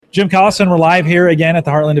Jim Collison, we're live here again at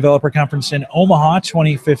the Heartland Developer Conference in Omaha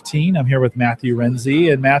 2015. I'm here with Matthew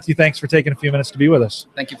Renzi. And Matthew, thanks for taking a few minutes to be with us.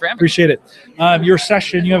 Thank you for having me. Appreciate it. Your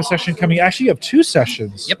session, you have a session coming. Actually, you have two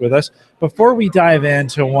sessions with us. Before we dive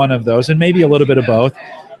into one of those, and maybe a little bit of both,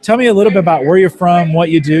 tell me a little bit about where you're from, what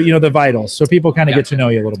you do, the vitals, so people kind of get to know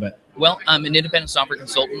you a little bit. Well, I'm an independent software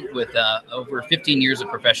consultant with over 15 years of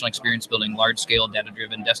professional experience building large-scale,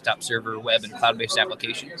 data-driven desktop server, web, and cloud-based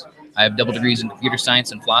applications. I have double degrees in computer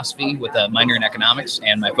science and philosophy with a minor in economics,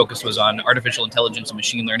 and my focus was on artificial intelligence and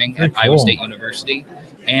machine learning at Iowa State University.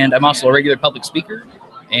 And I'm also a regular public speaker,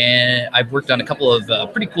 and I've worked on a couple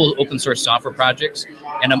of pretty cool open source software projects,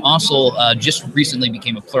 and I'm also just recently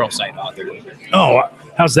became a Pluralsight author. Oh,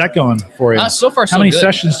 how's that going for you? So far, so good. How many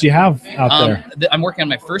sessions do you have out there? I'm working on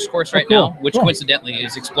my first course right now, which coincidentally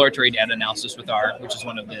is exploratory data analysis with R, which is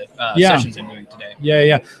one of the sessions I'm doing today.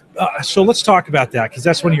 Yeah. So let's talk about that, because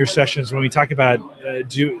that's one of your sessions when we talk about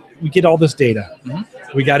we get all this data.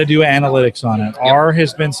 We got to do analytics on it. R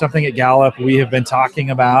has been something at Gallup we have been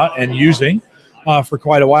talking about and using for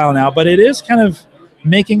quite a while now, but it is kind of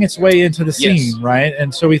making its way into the scene, right?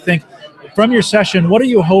 And so we think, from your session, what are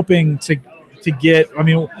you hoping to get? I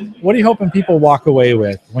mean, what are you hoping people walk away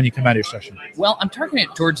with when you come out of your session? Well, I'm targeting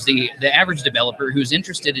it towards the average developer who's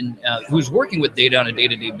interested in, who's working with data on a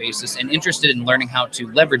day-to-day basis and interested in learning how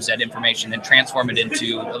to leverage that information and transform it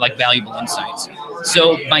into like valuable insights.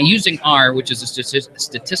 So by using R, which is a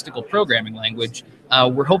statistical programming language,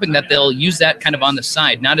 we're hoping that they'll use that kind of on the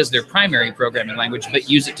side, not as their primary programming language, but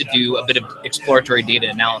use it to do a bit of exploratory data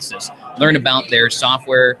analysis, learn about their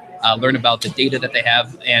software, learn about the data that they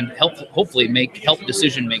have, and hopefully help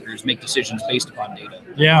decision makers make decisions based upon data.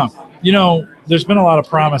 Yeah. There's been a lot of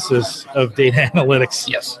promises of data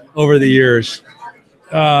analytics over the years.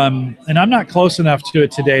 And I'm not close enough to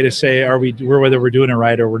it today to say whether we're doing it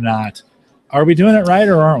right or we're not. Are we doing it right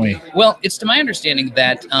or aren't we? Well, it's to my understanding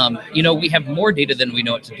that, we have more data than we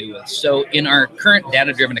know what to do with. So in our current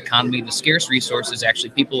data-driven economy, the scarce resource is actually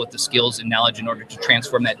people with the skills and knowledge in order to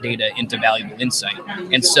transform that data into valuable insight.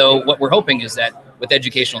 And so what we're hoping is that with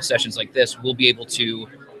educational sessions like this, we'll be able to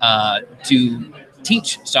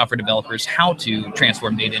teach software developers how to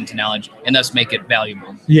transform data into knowledge and thus make it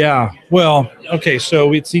valuable. Yeah. Well, okay,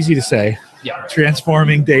 so it's easy to say. Yeah.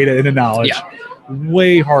 Transforming data into knowledge. Yeah.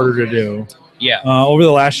 Way harder to do. Yeah. Over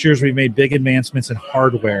the last years, we've made big advancements in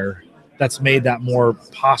hardware that's made that more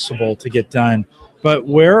possible to get done. But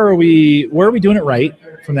where are we doing it right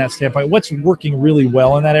from that standpoint? What's working really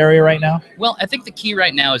well in that area right now? Well, I think the key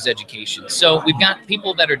right now is education. So we've got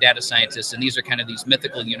people that are data scientists, and these are kind of these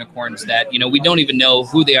mythical unicorns that, we don't even know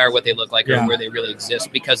who they are, what they look like, or where they really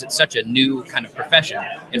exist, because it's such a new kind of profession.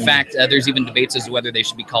 In fact, there's even debates as to whether they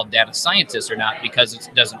should be called data scientists or not, because it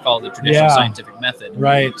doesn't follow the traditional scientific method.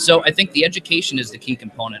 Right. So I think the education is the key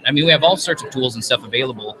component. I mean, we have all sorts of tools and stuff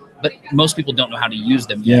available, but most people don't know how to use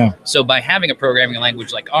them yet. Yeah. So by having a programming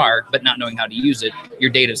language like R, but not knowing how to use it,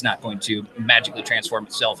 your data is not going to magically transform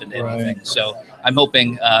itself into anything. So I'm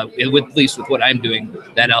hoping, at least with what I'm doing,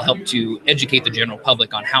 that I'll help to educate the general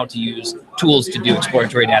public on how to use tools to do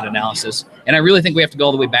exploratory data analysis. And I really think we have to go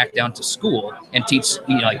all the way back down to school and teach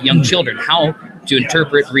young children how to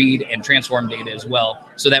interpret, read, and transform data as well,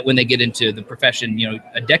 so that when they get into the profession,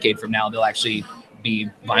 a decade from now, they'll actually be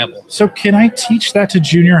viable. So can I teach that to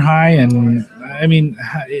junior high? And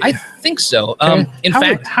I think so. In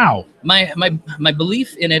fact, my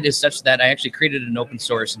belief in it is such that I actually created an open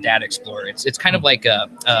source data explorer. It's kind of like a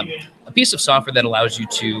piece of software that allows you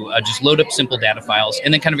to just load up simple data files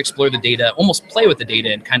and then kind of explore the data, almost play with the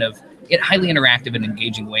data and kind of get highly interactive and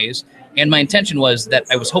engaging ways. And my intention was that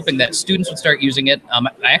I was hoping that students would start using it. I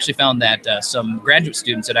actually found that some graduate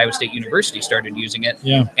students at Iowa State University started using it.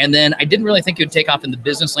 Yeah. And then I didn't really think it would take off in the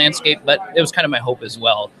business landscape, but it was kind of my hope as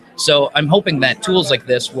well. So I'm hoping that tools like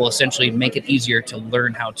this will essentially make it easier to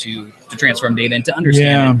learn how to transform data and to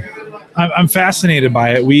understand it. I'm fascinated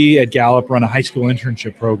by it. We at Gallup run a high school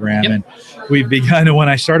internship program, and we've begun, when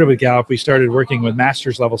I started with Gallup, we started working with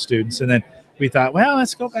master's level students, and then we thought, well,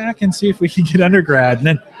 let's go back and see if we can get undergrad. And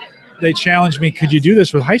then they challenged me, could you do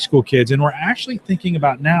this with high school kids? And we're actually thinking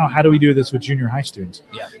about now, how do we do this with junior high students?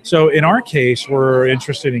 Yeah. So in our case, we're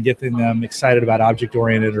interested in getting them excited about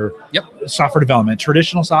object-oriented or software development,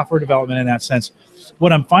 traditional software development in that sense.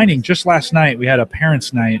 What I'm finding, just last night, we had a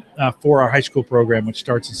parents' night for our high school program, which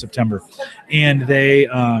starts in September. And they,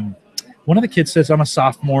 one of the kids says, I'm a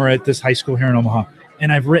sophomore at this high school here in Omaha,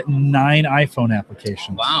 and I've written 9 iPhone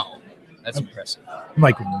applications. Wow. That's impressive. I'm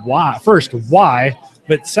like, why? First, why?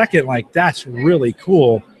 But second, that's really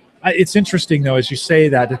cool. It's interesting, though, as you say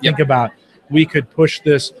that, to think about we could push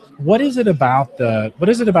this. What is it about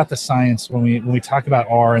the science when we talk about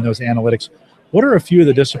R and those analytics? What are a few of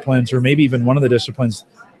the disciplines, or maybe even one of the disciplines,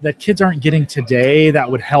 that kids aren't getting today that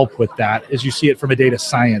would help with that, as you see it from a data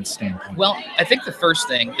science standpoint? Well, I think the first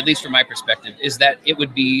thing, at least from my perspective, is that it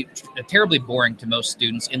would be terribly boring to most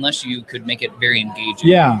students unless you could make it very engaging.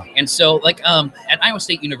 Yeah. And so, like at Iowa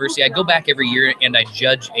State University, I go back every year and I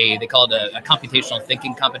judge they call it a computational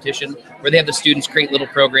thinking competition, where they have the students create little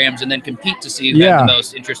programs and then compete to see who has the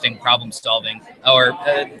most interesting problem solving. Or,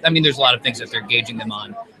 there's a lot of things that they're gauging them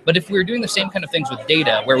on. But if we were doing the same kind of things with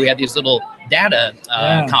data, where we had these little data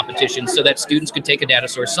competitions, so that students could take a data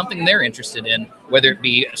source, something they're interested in, whether it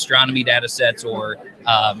be astronomy data sets or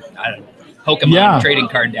Pokemon trading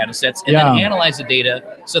card data sets, and then analyze the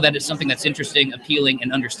data so that it's something that's interesting, appealing,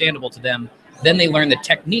 and understandable to them. Then they learn the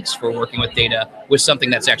techniques for working with data with something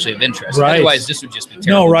that's actually of interest. Right. Otherwise, this would just be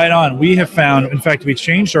terrible. No, right on. We have found, in fact, we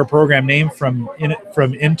changed our program name from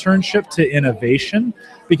internship to innovation,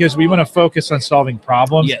 because we want to focus on solving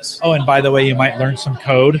problems. Yes. Oh, and by the way, you might learn some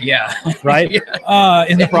code. Yeah. Right?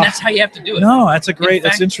 And that's how you have to do it. No, that's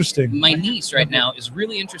that's interesting. My niece right now is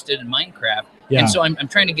really interested in Minecraft. Yeah. And so I'm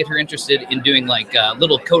trying to get her interested in doing like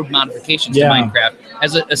little code modifications to Minecraft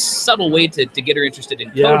as a subtle way to get her interested in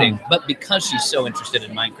coding, but because she's so interested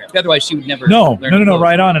in Minecraft. Otherwise, she would never learn No,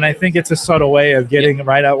 right on. And I think it's a subtle way of getting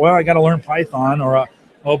right out. Well, I got to learn Python, or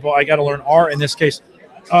I got to learn R in this case.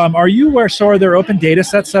 Are you aware? So are there open data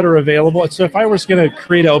sets that are available? So if I was going to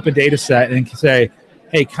create an open data set and say,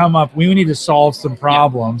 hey, come up, we need to solve some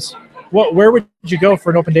problems. Where would you go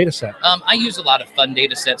for an open data set? I use a lot of fun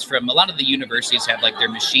data sets from a lot of the universities have like their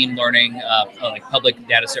machine learning, like public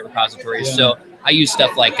data set repositories. Yeah. So I use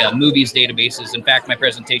stuff like movies databases. In fact, my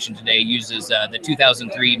presentation today uses the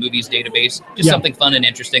 2003 movies database, just something fun and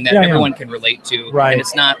interesting that everyone can relate to. Right. And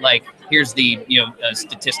it's not like, here's the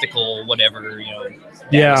statistical whatever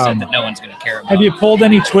data set that no one's going to care about. Have you pulled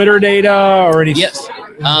any Twitter data or any? Yes.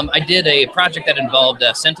 I did a project that involved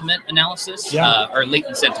sentiment analysis, or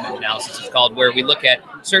latent sentiment analysis, it's called, where we look at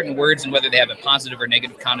certain words and whether they have a positive or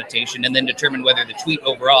negative connotation, and then determine whether the tweet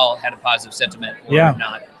overall had a positive sentiment or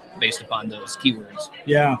not, based upon those keywords.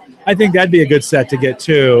 Yeah, I think that'd be a good set to get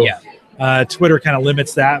too. Yeah. Twitter kind of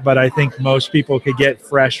limits that, but I think most people could get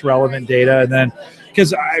fresh, relevant data. And then,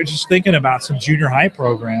 because I was just thinking about some junior high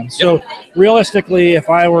programs. So realistically, if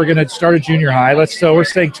I were going to start a junior high, we're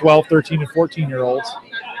saying 12, 13, and 14-year-olds,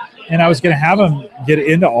 and I was going to have them get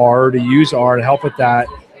into R, to use R to help with that,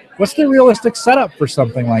 what's the realistic setup for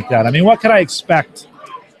something like that? I mean, what could I expect,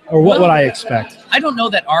 or what would I expect? I don't know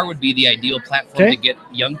that R would be the ideal platform to get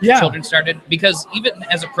young children started, because even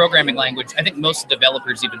as a programming language, I think most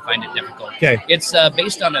developers even find it difficult. It's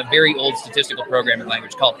based on a very old statistical programming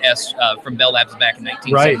language called S from Bell Labs back in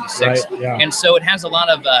 1976. Right. And so it has a lot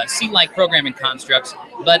of C-like programming constructs,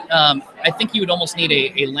 but I think you would almost need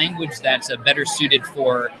a language that's better suited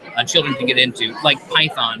for children to get into. Like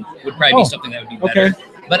Python would probably be something that would be better.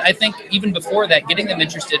 But I think even before that, getting them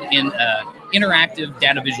interested in interactive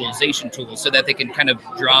data visualization tools so that they can kind of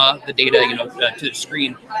draw the data, to the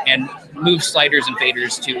screen and move sliders and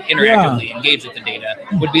faders to interactively engage with the data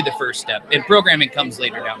would be the first step. And programming comes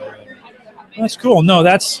later down the road. That's cool. No,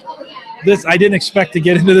 this. I didn't expect to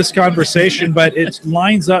get into this conversation, but it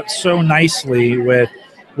lines up so nicely with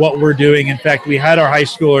what we're doing. In fact, we had our high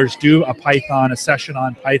schoolers do a session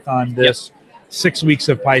on Python 6 weeks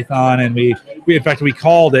of Python, and we in fact we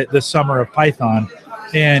called it the summer of Python.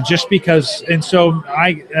 And just because, and so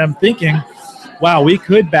I am thinking, wow, we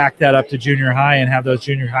could back that up to junior high and have those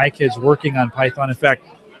junior high kids working on Python. In fact,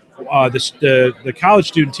 the college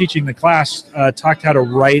student teaching the class talked how to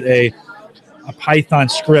write a Python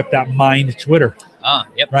script that mined Twitter.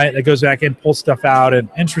 Right, that goes back and pulls stuff out. And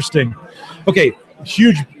interesting. Okay,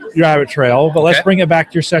 huge rabbit trail, but let's bring it back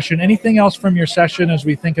to your session. Anything else from your session as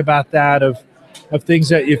we think about that of things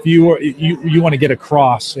that if you want to get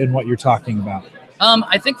across in what you're talking about?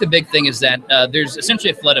 I think the big thing is that there's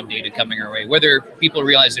essentially a flood of data coming our way, whether people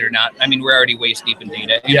realize it or not. I mean, we're already waist deep in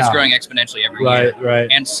data, and it's growing exponentially every year. Right.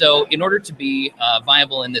 And so in order to be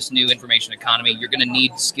viable in this new information economy, you're going to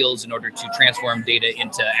need skills in order to transform data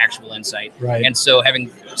into actual insight. Right. And so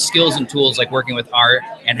having skills and tools like working with R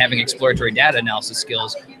and having exploratory data analysis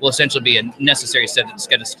skills will essentially be a necessary set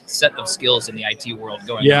of skills in the IT world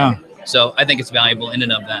going on. So I think it's valuable in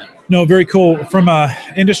and of that. No, very cool. From a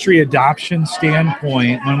industry adoption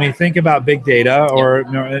standpoint, when we think about big data,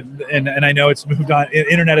 and I know it's moved on,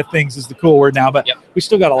 Internet of Things is the cool word now, but we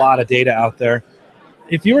still got a lot of data out there.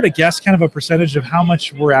 If you were to guess kind of a percentage of how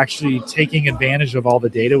much we're actually taking advantage of all the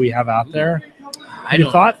data we have out there, Have you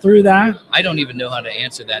thought through that? I don't even know how to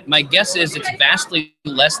answer that. My guess is it's vastly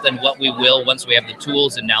less than what we will once we have the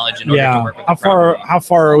tools and knowledge in order to work with the property. How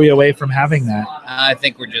far are we away from having that? I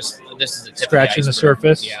think we're just, this is a tip scratching the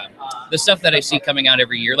surface. Yeah. The stuff that I see coming out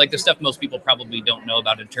every year, like the stuff most people probably don't know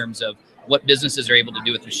about in terms of what businesses are able to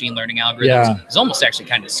do with machine learning algorithms is almost actually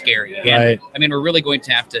kind of scary. And, I mean, we're really going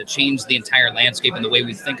to have to change the entire landscape and the way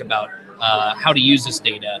we think about how to use this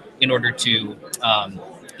data in order to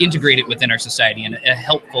integrate it within our society in a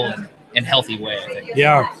helpful and healthy way, I think.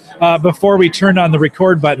 Yeah. Before we turned on the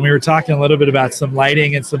record button, we were talking a little bit about some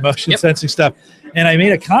lighting and some motion sensing stuff. And I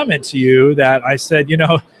made a comment to you that I said, you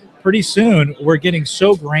know, pretty soon we're getting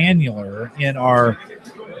so granular in our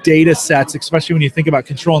data sets, especially when you think about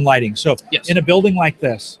control and lighting. So in a building like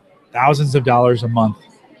this, thousands of dollars a month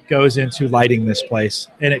goes into lighting this place,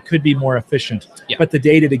 and it could be more efficient. But the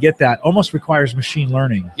data to get that almost requires machine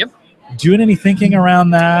learning. Doing any thinking around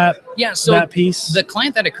that? Yeah, so that piece? The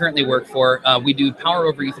client that I currently work for, we do power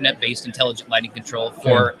over Ethernet based intelligent lighting control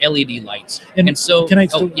for LED lights. And so can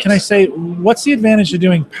I say, what's the advantage of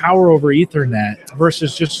doing power over Ethernet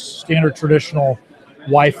versus just standard traditional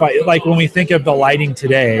Wi-Fi, like when we think of the lighting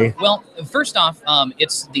today? Well, first off,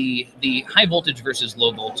 it's the high voltage versus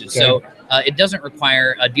low voltage. So it doesn't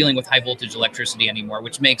require dealing with high voltage electricity anymore,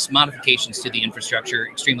 which makes modifications to the infrastructure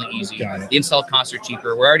extremely easy. The install costs are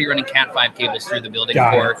cheaper. We're already running Cat 5 cables through the building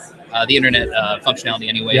for the internet functionality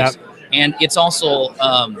anyways. And it's also,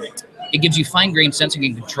 it gives you fine-grained sensing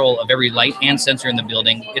and control of every light and sensor in the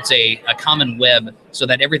building. It's a common web so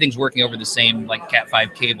that everything's working over the same like Cat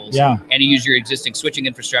 5 cables. And you use your existing switching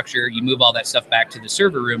infrastructure, you move all that stuff back to the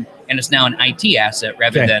server room, and it's now an IT asset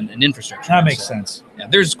rather than an infrastructure. That makes sense. Yeah,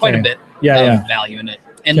 there's quite a bit of value in it.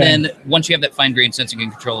 And then once you have that fine-grained sensing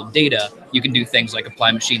and control of data, you can do things like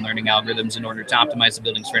apply machine learning algorithms in order to optimize the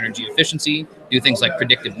buildings for energy efficiency, do things like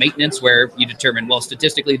predictive maintenance where you determine, well,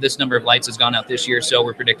 statistically, this number of lights has gone out this year, so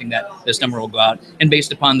we're predicting that this number will go out. And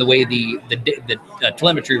based upon the way the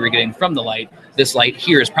telemetry we're getting from the light, this light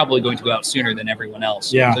here is probably going to go out sooner than everyone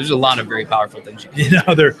else. So there's a lot of very powerful things you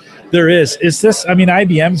can do. There is. Is this, I mean,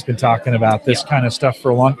 IBM's been talking about this kind of stuff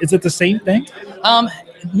for a long, is it the same thing?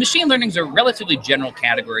 Machine learning is a relatively general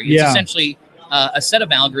category. It's essentially a set of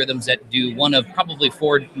algorithms that do one of probably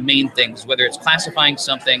four main things, whether it's classifying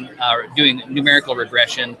something, doing numerical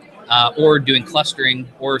regression, or doing clustering,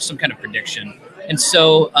 or some kind of prediction. And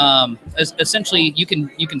so essentially you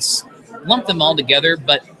can lump them all together,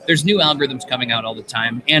 but there's new algorithms coming out all the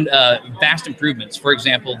time and vast improvements. For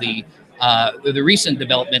example, the recent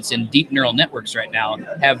developments in deep neural networks right now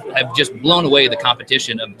have just blown away the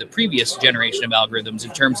competition of the previous generation of algorithms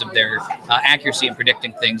in terms of their accuracy in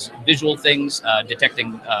predicting things, visual things,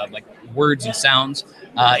 detecting like words and sounds,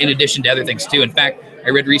 in addition to other things too. In fact, I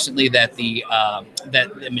read recently that that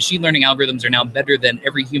the machine learning algorithms are now better than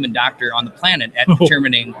every human doctor on the planet at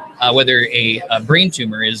determining whether a brain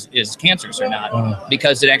tumor is cancerous or not,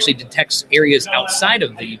 because it actually detects areas outside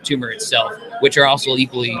of the tumor itself, which are also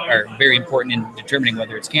very important in determining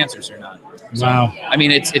whether it's cancerous or not. So, I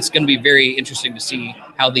mean, it's going to be very interesting to see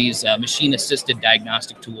how these machine-assisted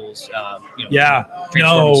diagnostic tools,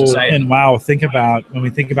 transform society. And think about when we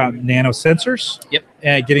think about nanosensors,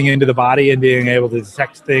 and getting into the body and being able to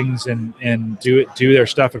detect things and do their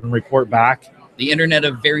stuff and report back. The internet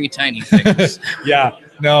of very tiny things.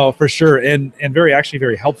 For sure, and actually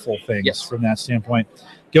very helpful things from that standpoint.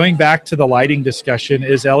 Going back to the lighting discussion,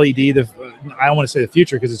 is LED I don't want to say the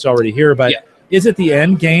future because it's already here, but is it the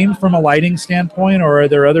end game from a lighting standpoint, or are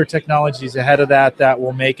there other technologies ahead of that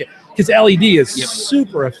will make it? Because LED is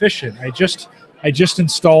super efficient. I just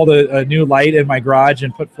installed a new light in my garage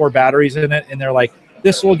and put 4 batteries in it, and they're like,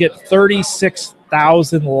 this will get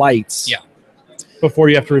 36,000 lights before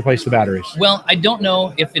you have to replace the batteries. Well, I don't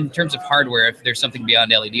know if in terms of hardware, if there's something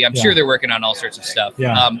beyond LED. I'm sure they're working on all sorts of stuff.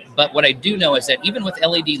 But what I do know is that even with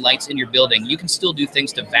LED lights in your building, you can still do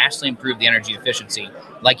things to vastly improve the energy efficiency,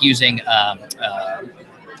 like using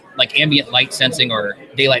like ambient light sensing or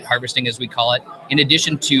daylight harvesting, as we call it, in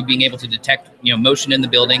addition to being able to detect motion in the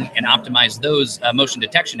building and optimize those motion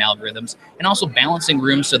detection algorithms, and also balancing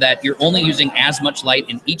rooms so that you're only using as much light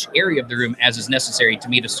in each area of the room as is necessary to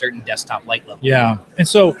meet a certain desktop light level. And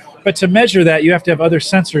so, but to measure that, you have to have other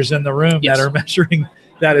sensors in the room that are measuring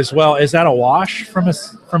that as well. Is that a wash from a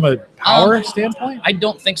power standpoint? I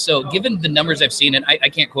don't think so. Given the numbers I've seen, and I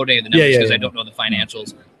can't quote any of the numbers because I don't know the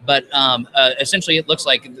financials, but essentially it looks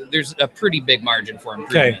like there's a pretty big margin for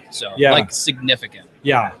improvement. So like significant.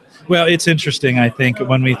 Well, it's interesting. I think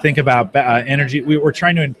when we think about energy, we're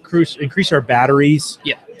trying to increase our batteries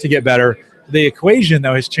to get better. The equation,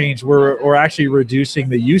 though, has changed. We're actually reducing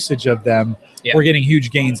the usage of them. Yeah. We're getting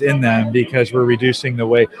huge gains in them because we're reducing the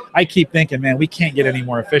way. I keep thinking, man, we can't get any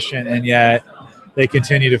more efficient, and yet they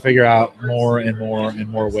continue to figure out more and more and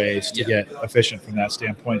more ways to get efficient from that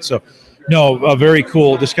standpoint. So, no, a very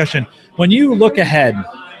cool discussion. When you look ahead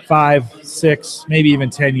 5, 6, maybe even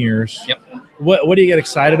 10 years, what do you get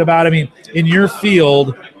excited about? I mean, in your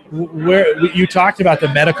field, where you talked about the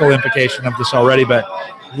medical implication of this already, but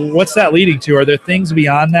what's that leading to? Are there things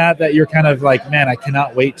beyond that you're kind of like, man, I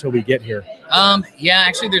cannot wait till we get here? Yeah,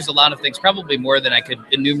 actually, there's a lot of things, probably more than I could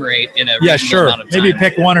enumerate in a sure. amount of time. Maybe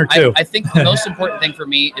pick one or two. I think the most important thing for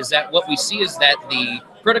me is that what we see is that the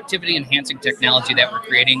productivity enhancing technology that we're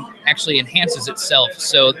creating actually enhances itself.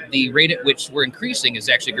 So the rate at which we're increasing is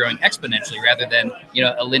actually growing exponentially rather than,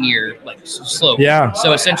 a linear slope. Yeah.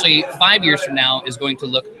 So essentially 5 years from now is going to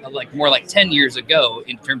look more like 10 years ago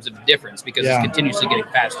in terms of difference, because it's continuously getting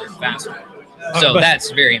faster and faster. So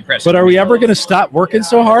that's very impressive. But are we ever going to stop working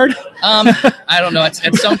so hard? I don't know. At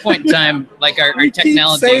some point in time, our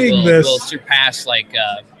technology will surpass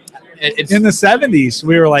it's in the 70s,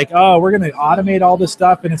 we were like, oh, we're going to automate all this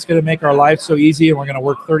stuff and it's going to make our life so easy, and we're going to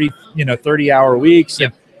work 30-hour weeks,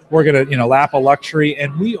 and we're going to lap a luxury,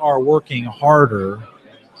 and we are working harder.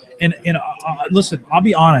 And listen, I'll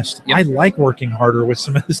be honest, I like working harder with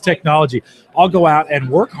some of this technology. I'll go out and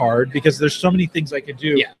work hard because there's so many things I can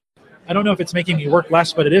do. Yeah. I don't know if it's making me work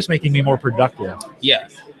less, but it is making me more productive. Yeah.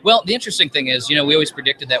 Well, the interesting thing is, we always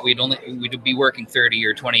predicted that we'd be working 30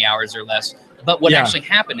 or 20 hours or less. But what actually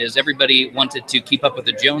happened is everybody wanted to keep up with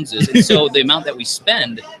the Joneses. And so the amount that we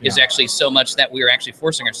spend is actually so much that we are actually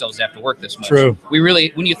forcing ourselves to have to work this much. True. We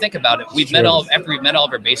really, when you think about it, after we've met all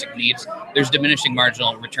of our basic needs, there's diminishing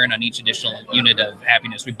marginal return on each additional unit of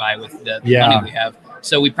happiness we buy with the money we have.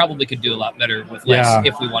 So we probably could do a lot better with less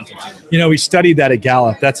if we wanted to. We studied that at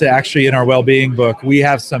Gallup. That's actually in our well-being book. We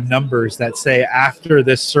have some numbers that say after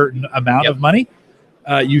this certain amount of money,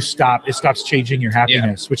 it stops changing your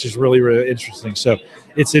happiness, which is really, really interesting. So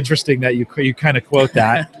it's interesting that you kind of quote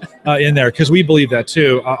that in there, because we believe that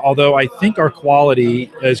too. Although I think our quality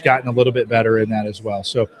has gotten a little bit better in that as well.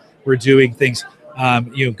 So we're doing things.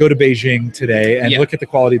 Go to Beijing today and look at the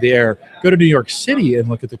quality of the air. Go to New York City and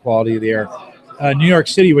look at the quality of the air. New York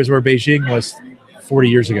City was where Beijing was 40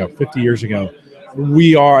 years ago, 50 years ago.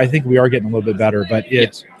 I think we are getting a little bit better, but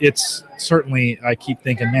it's certainly, I keep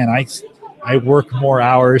thinking, man, I work more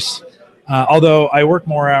hours, although I work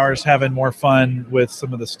more hours having more fun with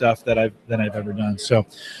some of the stuff than I've ever done. So,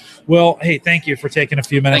 well, hey, thank you for taking a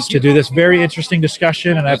few minutes to do this very interesting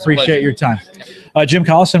discussion, and I appreciate your time. Jim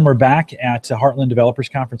Collison, we're back at Heartland Developers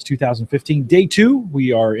Conference 2015, day 2.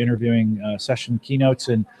 We are interviewing session keynotes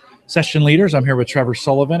and session leaders. I'm here with Trevor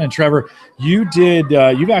Sullivan, and Trevor, you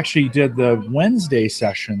actually did the Wednesday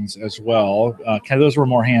sessions as well. Those were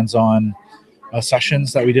more hands-on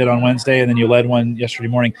sessions that we did on Wednesday, and then you led one yesterday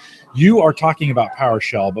morning. You are talking about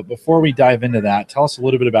PowerShell, but before we dive into that, tell us a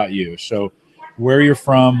little bit about you. So where you're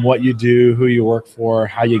from, what you do, who you work for,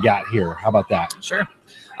 how you got here. How about that? Sure.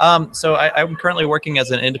 So I'm currently working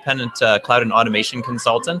as an independent cloud and automation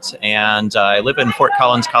consultant, and I live in Fort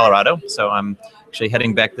Collins, Colorado. So I'm actually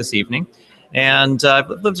heading back this evening. And I've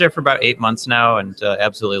lived there for about 8 months now, and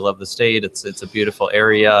absolutely love the state. It's a beautiful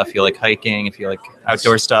area. If you like hiking, if you like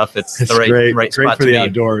outdoor stuff, it's the right spot for to the be.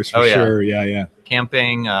 Outdoors, for sure. Yeah.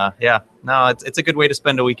 Camping, no, it's a good way to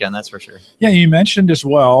spend a weekend, that's for sure. Yeah, you mentioned as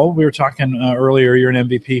well, we were talking earlier, you're an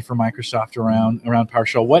MVP for Microsoft around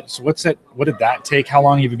PowerShell. What did that take? How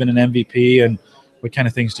long have you been an MVP, and what kind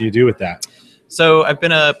of things do you do with that? So I've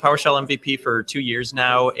been a PowerShell MVP for 2 years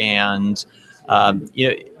now, and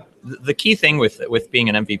the key thing with being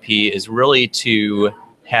an MVP is really to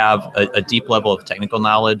have a deep level of technical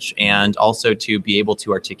knowledge, and also to be able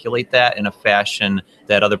to articulate that in a fashion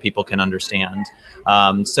that other people can understand.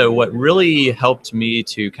 So what really helped me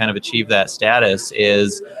to kind of achieve that status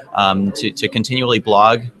is to continually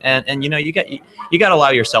blog, and you got to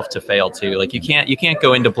allow yourself to fail too. Like you can't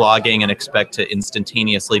go into blogging and expect to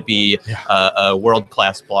instantaneously be a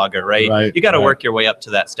world-class blogger, right? You got to work your way up to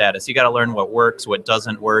that status. You got to learn what works, what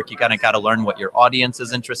doesn't work. You got to learn what your audience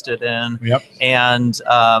is interested in. And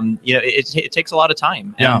it takes a lot of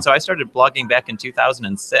time. And so I started blogging back in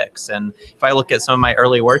 2006. And if I look at some of my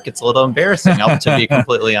early work, it's a little embarrassing, to be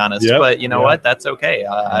completely honest. But you know what? That's okay.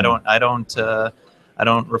 I I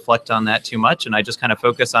don't reflect on that too much, and I just kind of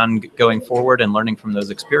focus on going forward and learning from those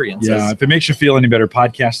experiences. Yeah, if it makes you feel any better,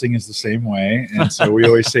 podcasting is the same way. And so we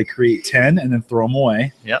always say create 10 and then throw them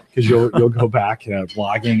away. Yep. Because you'll go back.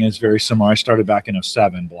 Blogging is very similar. I started back in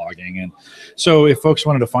 2007 blogging. And so if folks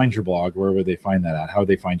wanted to find your blog, where would they find that at? How would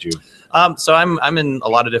they find you? So I'm in a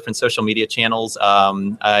lot of different social media channels.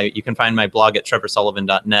 You can find my blog at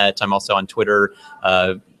trevorsullivan.net. I'm also on Twitter.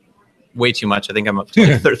 Way too much. I think I'm up to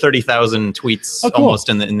like 30,000 tweets almost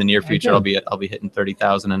in the near future. Okay. I'll be hitting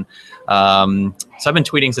 30,000, and so I've been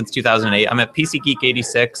tweeting since 2008. I'm at PC Geek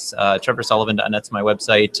 86. TrevorSullivan.net's my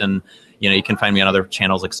website, and you can find me on other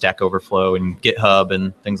channels like Stack Overflow and GitHub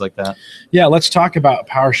and things like that. Yeah, let's talk about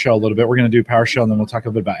PowerShell a little bit. We're going to do PowerShell, and then we'll talk a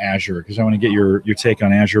little bit about Azure because I want to get your take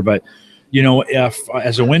on Azure, but. If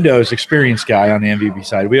as a Windows experience guy on the MVP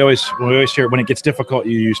side, we always hear when it gets difficult,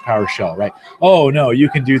 you use PowerShell, right? Oh no, you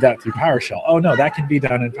can do that through PowerShell. Oh no, that can be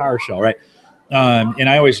done in PowerShell, right? And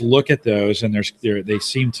I always look at those, and they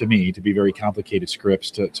seem to me to be very complicated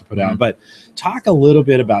scripts to put out. But talk a little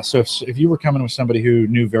bit about if you were coming with somebody who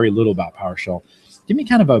knew very little about PowerShell, give me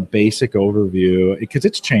kind of a basic overview because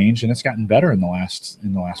it's changed and it's gotten better in the last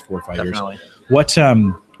 4 or 5 Definitely. years.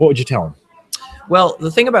 What would you tell them? Well,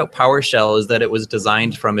 the thing about PowerShell is that it was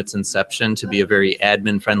designed from its inception to be a very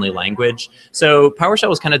admin-friendly language. So PowerShell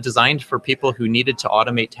was kind of designed for people who needed to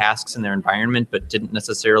automate tasks in their environment but didn't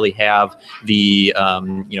necessarily have the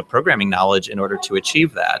programming knowledge in order to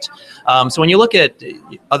achieve that. So when you look at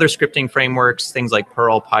other scripting frameworks, things like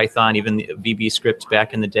Perl, Python, even the VB script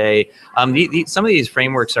back in the day, some of these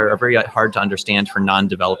frameworks are very hard to understand for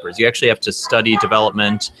non-developers. You actually have to study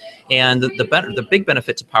development, and the big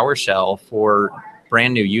benefit to PowerShell for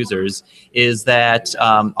brand new users is that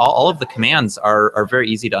all of the commands are very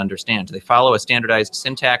easy to understand. They follow a standardized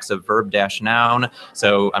syntax of verb-noun.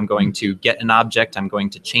 So I'm going to get an object, I'm going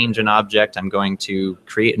to change an object, I'm going to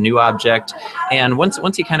create a new object. And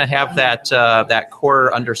once you kind of have that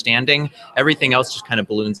core understanding, everything else just kind of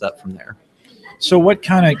balloons up from there. So what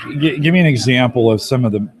kind of, give me an example of some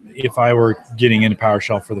of the, if I were getting into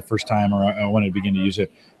PowerShell for the first time or I wanted to begin to use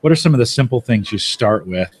it, what are some of the simple things you start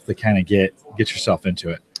with to kind of get yourself into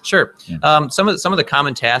it? Sure. Yeah. Some of the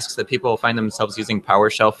common tasks that people find themselves using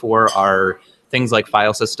PowerShell for are things like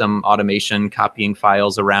file system automation, copying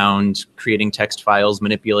files around, creating text files,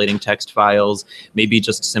 manipulating text files, maybe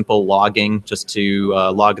just simple logging, just to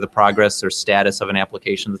log the progress or status of an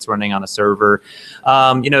application that's running on a server.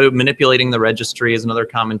 Manipulating the registry is another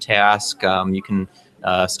common task. You can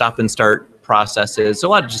stop and start processes. So a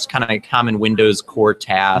lot of just kind of common Windows core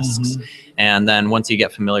tasks. And then once you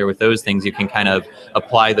get familiar with those things, you can kind of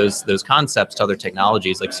apply those concepts to other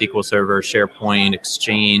technologies like SQL Server, SharePoint,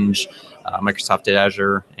 Exchange, Microsoft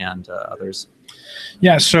Azure, and others.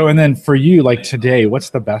 Yeah. So, and then for you, like today, what's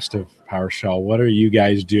the best of PowerShell? What are you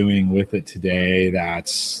guys doing with it today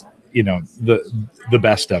that's, the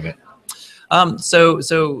best of it?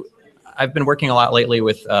 So I've been working a lot lately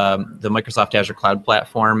with the Microsoft Azure Cloud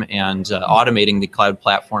Platform and automating the cloud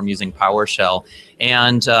platform using PowerShell.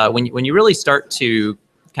 And when you really start to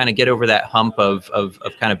kind of get over that hump of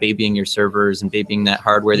kind of babying your servers and babying that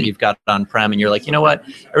hardware that you've got on-prem, and you're like, you know what,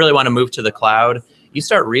 I really want to move to the cloud, you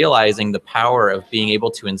start realizing the power of being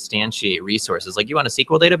able to instantiate resources. Like you want a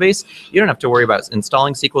SQL database, you don't have to worry about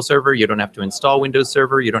installing SQL Server, you don't have to install Windows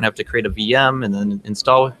Server, you don't have to create a VM and then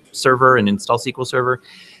install server and install SQL Server.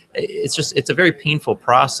 It's a very painful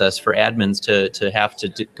process for admins to have to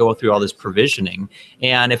go through all this provisioning.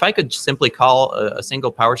 And if I could simply call a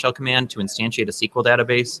single PowerShell command to instantiate a SQL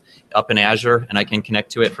database up in Azure, and I can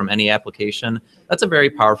connect to it from any application, that's a very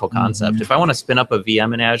powerful concept. If I want to spin up a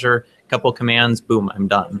VM in Azure, a couple commands, boom, I'm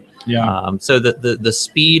done. Yeah. So the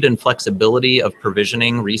speed and flexibility of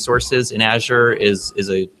provisioning resources in Azure is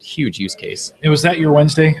a huge use case. And was that your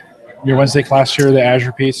Wednesday class here, the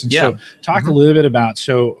Azure piece? And yeah. So talk a little bit about,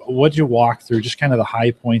 so what'd you walk through, just kind of the high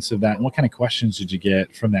points of that, and what kind of questions did you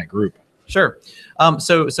get from that group? Sure.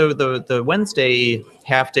 So the Wednesday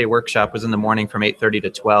half-day workshop was in the morning from 8:30 to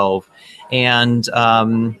 12. And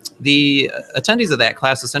the attendees of that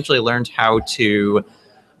class essentially learned how to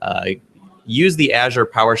use the Azure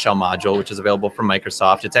PowerShell module, which is available from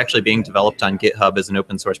Microsoft. It's actually being developed on GitHub as an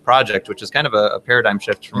open source project, which is kind of a paradigm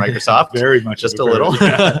shift for Microsoft. Very much. Just a little.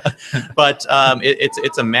 But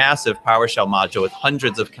it's a massive PowerShell module with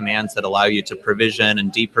hundreds of commands that allow you to provision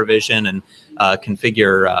and deprovision and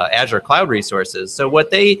configure Azure cloud resources. So what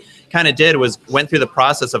they kind of did was went through the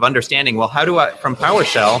process of understanding, well, how do I, from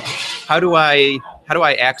PowerShell, how do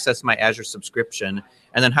I access my Azure subscription?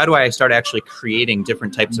 And then how do I start actually creating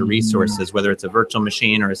different types of resources, whether it's a virtual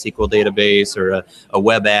machine or a SQL database or a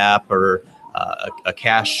web app or a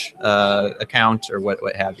cache account or what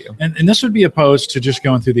have you. And this would be opposed to just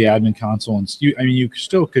going through the admin console. And you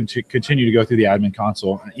still continue to go through the admin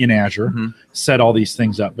console in Azure, set all these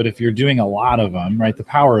things up. But if you're doing a lot of them, right, the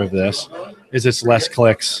power of this is it's less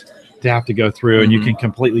clicks to have to go through, and you can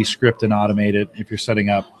completely script and automate it if you're setting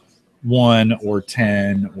up 1 or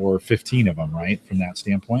 10 or 15 of them, right, from that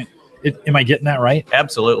standpoint. Am I getting that right?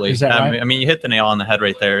 Absolutely. Is that right? I mean, you hit the nail on the head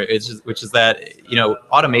right there. Which is that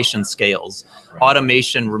automation scales. Right.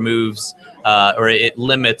 Automation removes or it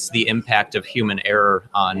limits the impact of human error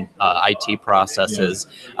on IT processes.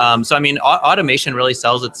 Yeah. So I mean, automation really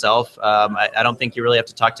sells itself. I don't think you really have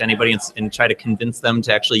to talk to anybody and try to convince them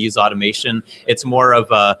to actually use automation. It's more of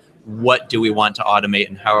a what do we want to automate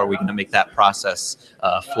and how are we going to make that process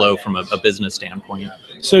flow from a business standpoint.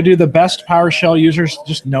 So do the best PowerShell users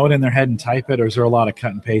just know it in their head and type it, or is there a lot of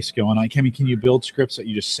cut and paste going on? Can you build scripts that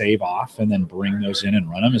you just save off and then bring those in and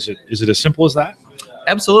run them? Is it as simple as that?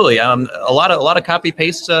 Absolutely. A lot of copy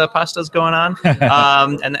paste pastas going on,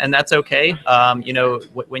 and that's okay.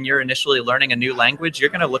 When you're initially learning a new language, you're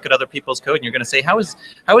going to look at other people's code and you're going to say, how is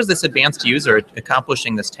this advanced user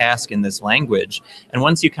accomplishing this task in this language? And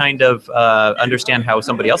once you kind of understand how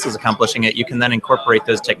somebody else is accomplishing it, you can then incorporate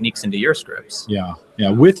those techniques into your scripts. Yeah.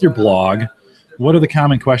 With your blog, what are the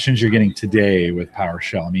common questions you're getting today with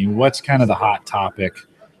PowerShell? I mean, what's kind of the hot topic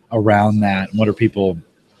around that?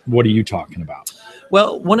 What are you talking about?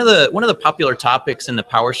 Well, one of the popular topics in the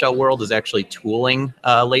PowerShell world is actually tooling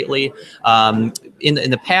lately. In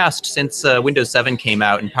the past, since Windows 7 came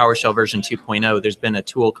out and PowerShell version 2.0, there's been a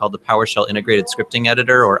tool called the PowerShell Integrated Scripting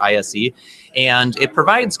Editor, or ISE, and it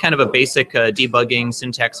provides kind of a basic debugging,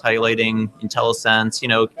 syntax highlighting,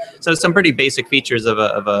 IntelliSense, so some pretty basic features of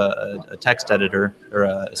a text editor or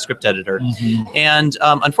a script editor. And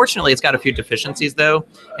unfortunately, it's got a few deficiencies though.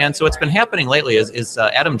 And so what's been happening lately is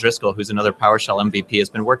Adam Driscoll, who's another PowerShell MVP,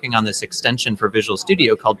 has been working on this extension for Visual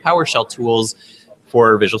Studio called PowerShell Tools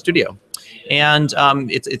for Visual Studio. And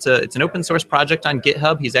it's an open source project on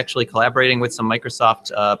GitHub. He's actually collaborating with some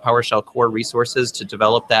Microsoft PowerShell core resources to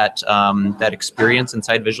develop that experience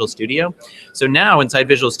inside Visual Studio. So now inside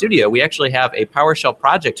Visual Studio, we actually have a PowerShell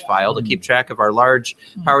project file to keep track of our large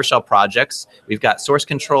PowerShell projects. We've got source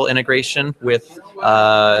control integration with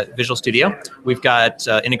Visual Studio. We've got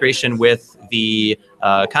integration with the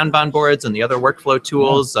Kanban boards and the other workflow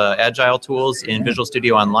tools, agile tools in Visual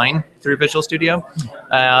Studio Online through Visual Studio.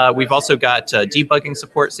 We've also got debugging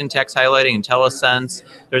support, syntax highlighting, IntelliSense.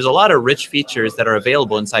 There's a lot of rich features that are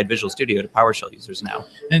available inside Visual Studio to PowerShell users now.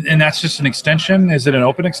 And that's just an extension? Is it an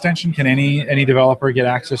open extension? Can any developer get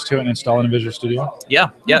access to it and install it in Visual Studio? Yeah.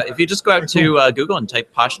 If you just go out to Google and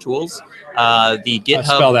type Posh Tools, the GitHub.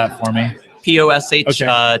 Spell that for me. POSH-TOOLS.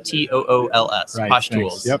 Right, Posh thanks.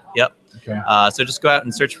 Tools. Yep. Okay. So just go out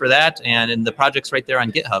and search for that, and the project's right there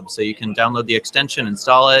on GitHub. So you can download the extension,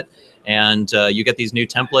 install it, and you get these new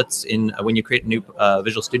templates when you create a new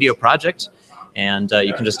Visual Studio project, and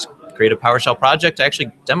you can just create a PowerShell project. I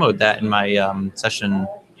actually demoed that in my session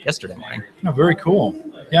yesterday morning. Oh, very cool.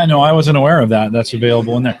 Yeah, no, I wasn't aware of that. That's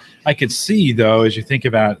available in there. I could see, though, as you think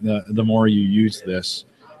about the more you use this,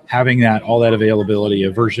 having all that availability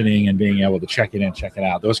of versioning and being able to check it in, check it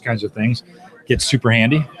out, those kinds of things get super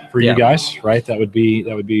handy for you guys, right? That would be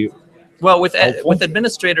well, with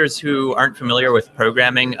administrators who aren't familiar with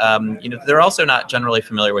programming, they're also not generally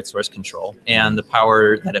familiar with source control and the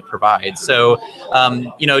power that it provides. So,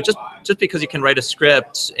 just because you can write a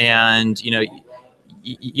script and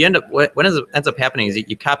you end up, what ends up happening is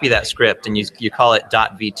you copy that script and you call it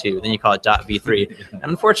 .v2, then you call it .v3. And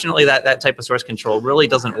unfortunately, that type of source control really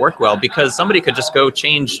doesn't work well, because somebody could just go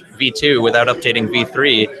change v2 without updating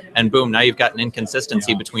v3, and boom, now you've got an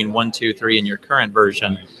inconsistency between 1, 2, 3 in your current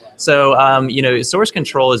version. So, source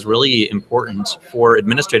control is really important for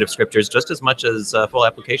administrative scripters just as much as full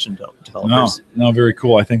application developers. No, very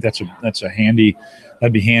cool. I think that'd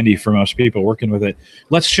be handy for most people working with it.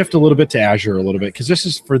 Let's shift a little bit to Azure a little bit, because this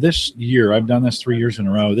is for this year. I've done this 3 years in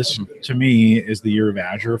a row. This, to me, is the year of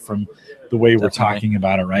Azure from the way we're talking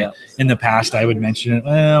about it, right? Yeah. In the past, I would mention it,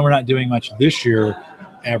 we're not doing much. This year,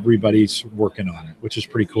 everybody's working on it, which is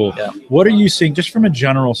pretty cool. Yeah. What are you seeing, just from a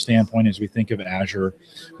general standpoint, as we think of Azure,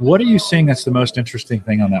 what are you seeing that's the most interesting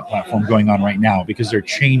thing on that platform going on right now? Because they're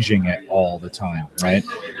changing it all the time, right?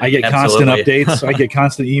 I get constant updates. I get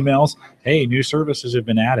constant emails. Hey, new services have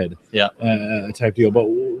been added. Yeah. Type deal. But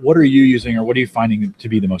what are you using, or what are you finding to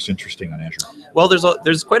be the most interesting on Azure? Well,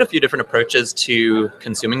 there's quite a few different approaches to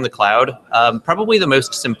consuming the cloud. Probably the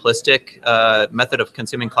most simplistic method of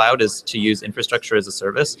consuming cloud is to use infrastructure as a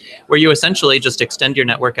service, where you essentially just extend your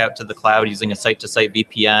network out to the cloud using a site-to-site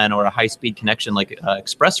VPN or a high-speed connection like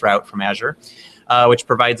ExpressRoute from Azure, which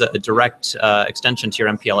provides a direct extension to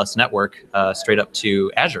your MPLS network straight up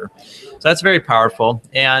to Azure. So that's very powerful.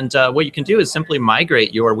 And what you can do is simply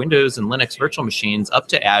migrate your Windows and Linux virtual machines up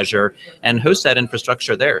to Azure and host that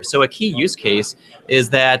infrastructure there. So a key use case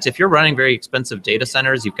is that if you're running very expensive data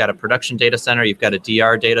centers, you've got a production data center, you've got a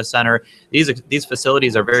DR data center, these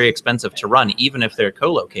facilities are very expensive to run, even if they're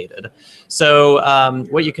co-located. So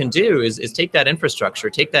what you can do is take that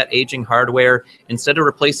infrastructure, take that aging hardware, instead of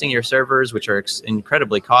replacing your servers, which are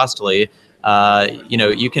incredibly costly,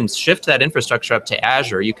 you can shift that infrastructure up to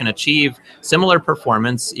Azure. You can achieve similar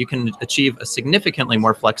performance. You can achieve a significantly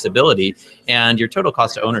more flexibility, and your total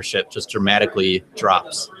cost of ownership just dramatically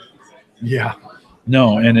drops. Yeah,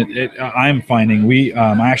 no, and I'm finding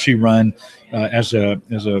I actually run as a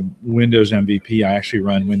Windows MVP. I actually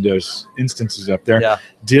run Windows instances up there. Yeah.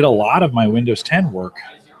 Did a lot of my Windows 10 work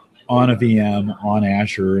on a VM on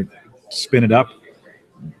Azure. Spin it up,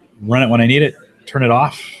 run it when I need it, turn it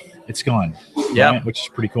off. It's gone, yeah, right? Which is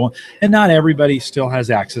pretty cool. And not everybody still has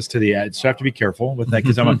access to the ads, so I have to be careful with that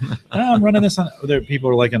because I'm running this on. There, people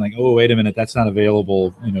are like, oh, wait a minute, that's not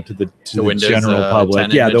available, to the Windows, general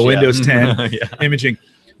public. Yeah, the Windows 10 yeah. imaging.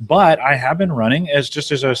 But I have been running as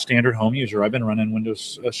a standard home user. I've been running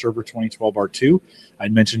Windows Server 2012 R2. I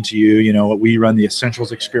mentioned to you, we run the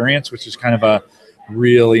Essentials experience, which is kind of a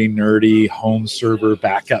really nerdy home server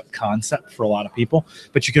backup concept for a lot of people.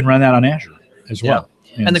 But you can run that on Azure as well.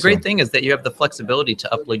 Yeah. And the great thing is that you have the flexibility to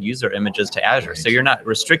upload user images to Azure. So you're not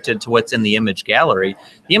restricted to what's in the image gallery.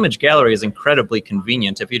 The image gallery is incredibly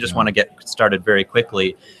convenient if you just want to get started very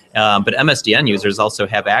quickly. But MSDN users also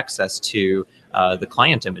have access to the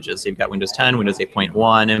client images. So you've got Windows 10, Windows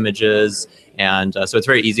 8.1 images. And so it's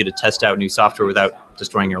very easy to test out new software without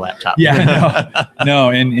destroying your laptop. Yeah,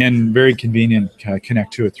 no, and very convenient.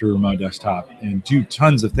 Connect to it through remote desktop and do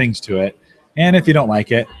tons of things to it. And if you don't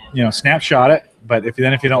like it, snapshot it. But if you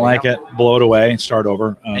don't like it, blow it away and start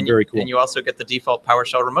over. Very cool. And you also get the default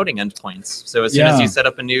PowerShell remoting endpoints. So as soon as you set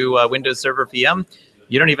up a new Windows Server VM,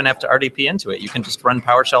 you don't even have to RDP into it. You can just run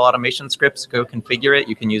PowerShell automation scripts, go configure it.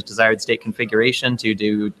 You can use desired state configuration to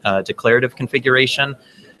do declarative configuration.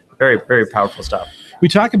 Very, very powerful stuff. We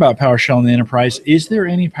talk about PowerShell in the enterprise. Is there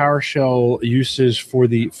any PowerShell uses for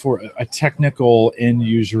a technical end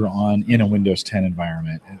user in a Windows 10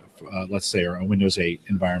 environment, let's say, or a Windows 8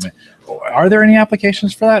 environment? Are there any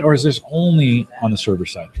applications for that, or is this only on the server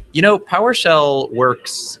side? PowerShell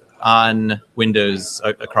works on Windows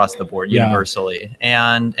across the board universally,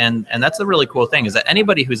 and that's the really cool thing, is that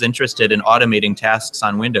anybody who's interested in automating tasks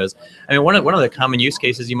on Windows, I mean, one of the common use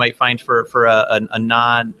cases you might find for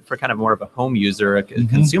kind of more of a home user, a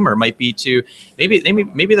consumer, might be to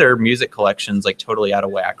maybe their music collection's like totally out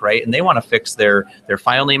of whack, right? And they want to fix their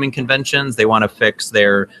file naming conventions, they want to fix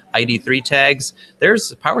their ID3 tags.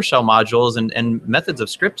 There's PowerShell modules and methods of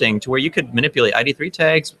scripting to where you could manipulate ID3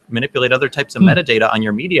 tags, manipulate other types of metadata on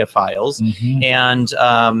your media files, and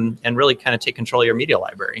really kind of take control of your media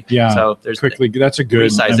library. Yeah. So there's that's a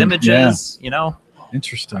good resize images.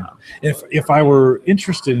 Interesting. If I were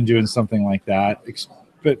interested in doing something like that,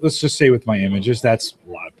 but let's just say with my images, that's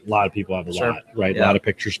a lot of people have a lot, right? Yeah. A lot of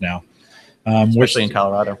pictures now, especially in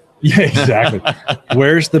Colorado. Yeah, exactly.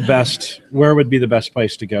 Where would be the best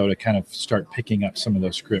place to go to kind of start picking up some of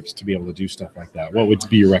those scripts to be able to do stuff like that? What would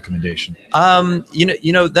be your recommendation?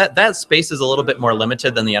 That space is a little bit more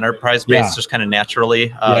limited than the enterprise space, just kind of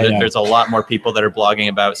naturally. There's a lot more people that are blogging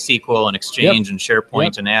about SQL and Exchange and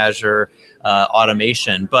SharePoint and Azure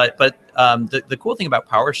automation. But the cool thing about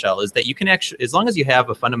PowerShell is that you can actually, as long as you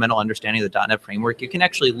have a fundamental understanding of the .NET framework, you can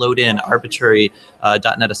actually load in arbitrary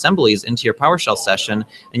 .NET assemblies into your PowerShell session,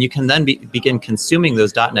 and you can then begin consuming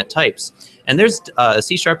those .NET types. And there's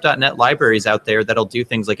C#.NET libraries out there that'll do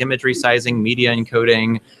things like image resizing, media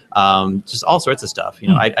encoding, just all sorts of stuff.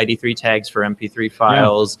 ID3 tags for MP3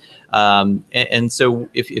 files. And so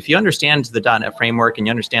if you understand the .NET framework and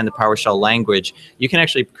you understand the PowerShell language, you can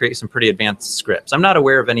actually create some pretty advanced scripts. I'm not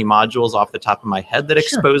aware of any modules off the top of my head that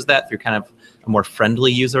expose that through kind of a more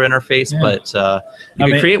friendly user interface, but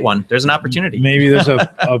you can create one. There's an opportunity. Maybe there's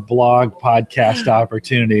a blog podcast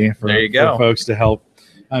opportunity for folks to help.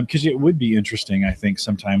 Because it would be interesting, I think,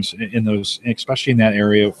 sometimes in those, especially in that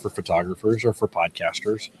area for photographers or for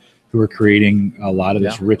podcasters who are creating a lot of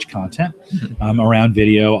this rich content around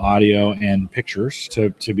video, audio, and pictures,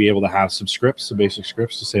 to be able to have some scripts, some basic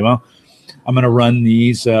scripts to say, well, I'm going to run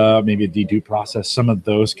these, maybe a dedupe process, some of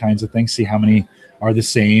those kinds of things, see how many are the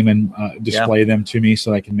same, and display them to me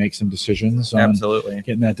so I can make some decisions on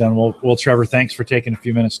getting that done. Well, Trevor, thanks for taking a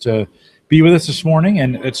few minutes to be with us this morning,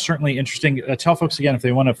 and it's certainly interesting. Tell folks again, if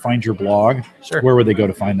they want to find your blog, where would they go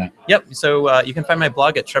to find that? Yep. So you can find my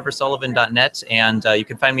blog at trevorsullivan.net, and you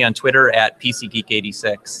can find me on Twitter at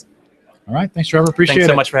PCGeek86. All right. Thanks, Trevor. Appreciate it.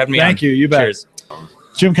 Thanks so much for having me on. Thank you. You bet. Cheers.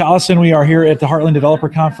 Jim Collison, we are here at the Heartland Developer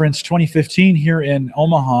Conference 2015 here in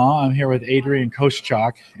Omaha. I'm here with Adrian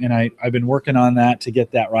Koschak, and I've been working on that to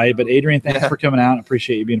get that right. But Adrian, thanks for coming out. I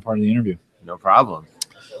appreciate you being part of the interview. No problem.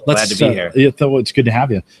 Glad to be here. It's good to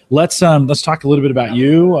have you. Let's talk a little bit about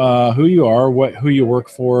you, who you are, who you work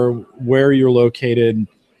for, where you're located,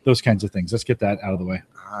 those kinds of things. Let's get that out of the way.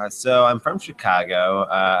 So I'm from Chicago.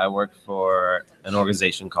 I work for an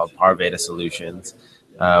organization called PowerShell Solutions.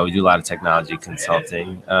 We do a lot of technology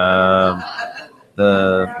consulting. My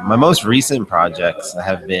most recent projects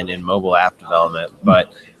have been in mobile app development,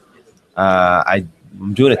 but I'm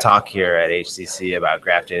doing a talk here at HCC about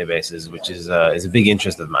graph databases, which is a big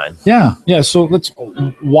interest of mine. Yeah. So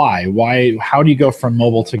why? How do you go from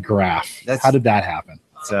mobile to graph? How did that happen?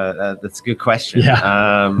 That's a good question.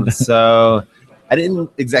 Yeah. So I didn't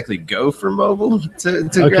exactly go for mobile to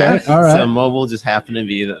graph. All right. So mobile just happened to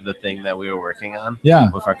be the thing that we were working on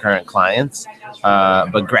with our current clients.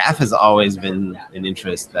 But graph has always been an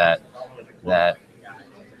interest that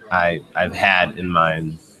I've had in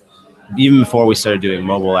mind, even before we started doing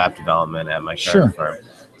mobile app development at my current firm.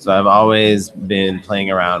 So I've always been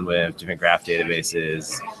playing around with different graph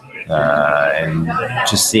databases and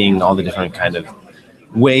just seeing all the different kind of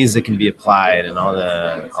ways it can be applied and all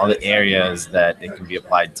the areas that it can be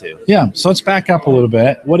applied to. Yeah. So let's back up a little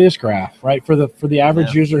bit. What is graph, right? For the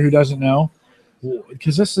average user who doesn't know,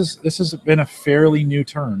 because this has been a fairly new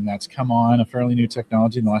term that's come on, a fairly new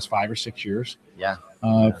technology in the last 5 or 6 years. Yeah.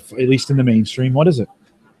 At least in the mainstream. What is it?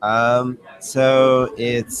 So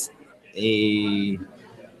it's a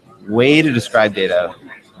way to describe data,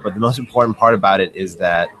 but the most important part about it is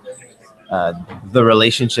that the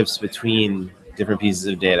relationships between different pieces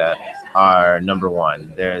of data are number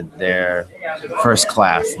one. They're first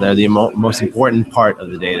class. They're the most important part of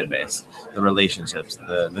the database. The relationships,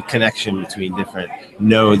 the connection between different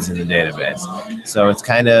nodes in the database. So it's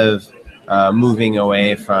kind of moving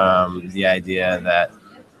away from the idea that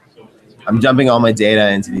I'm dumping all my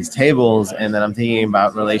data into these tables, and then I'm thinking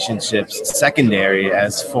about relationships secondary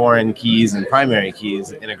as foreign keys and primary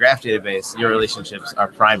keys. In a graph database, your relationships are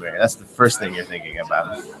primary. That's the first thing you're thinking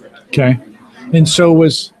about. Okay. And so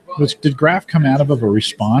did graph come out of a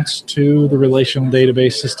response to the relational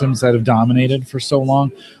database systems that have dominated for so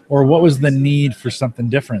long, or what was the need for something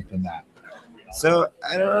different than that? So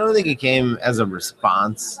I don't think it came as a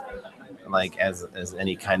response, like as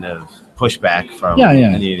any kind of pushback from any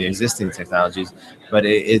of the existing technologies, but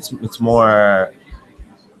it's more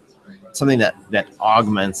something that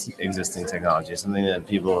augments existing technology, something that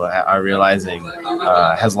people are realizing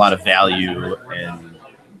has a lot of value and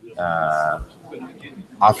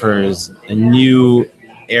offers a new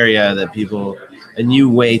area that a new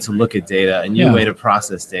way to look at data, a new way to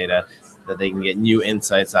process data that they can get new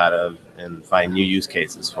insights out of and find new use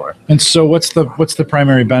cases for. And so what's the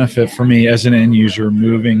primary benefit for me as an end user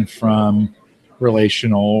moving from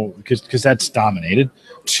relational, because that's dominated,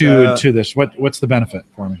 to this? What's the benefit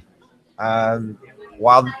for me?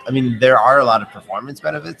 While there are a lot of performance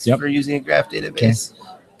benefits for using a graph database,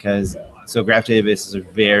 because graph databases are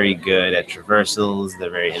very good at traversals.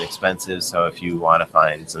 They're very inexpensive. So if you want to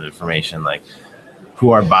find some information like who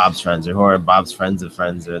are Bob's friends or who are Bob's friends of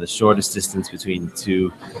friends, or the shortest distance between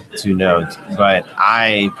two nodes. But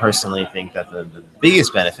I personally think that the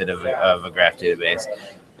biggest benefit of a graph database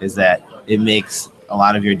is that it makes a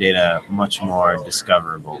lot of your data much more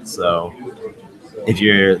discoverable. So if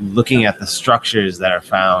you're looking at the structures that are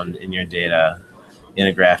found in your data in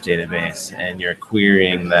a graph database and you're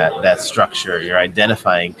querying that structure, you're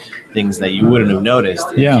identifying things that you wouldn't have noticed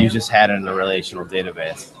if you just had it in a relational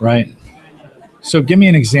database. Right. So give me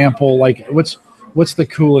an example, like what's the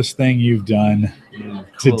coolest thing you've done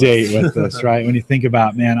to date with this, right? When you think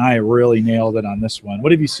about, man, I really nailed it on this one.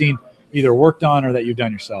 What have you seen either worked on or that you've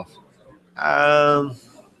done yourself?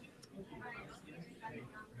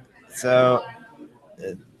 So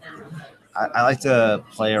I like to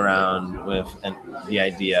play around with the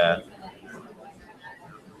idea.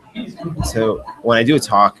 So when I do a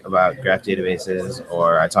talk about graph databases,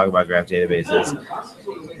 or I talk about graph databases,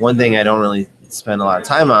 one thing I don't really spend a lot of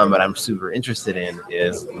time on, but I'm super interested in,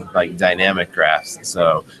 is like dynamic graphs.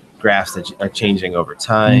 So graphs that are changing over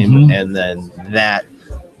time, and then that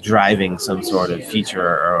driving some sort of feature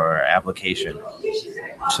or application.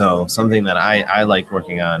 So something that I like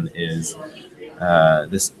working on is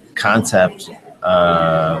this concept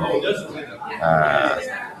of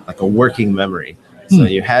like a working memory. So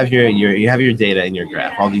you have your data in your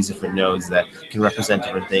graph, all these different nodes that can represent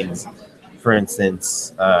different things. For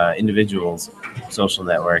instance, individuals, social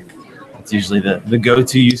network. It's usually the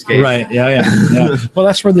go-to use case. Right. Yeah. Well,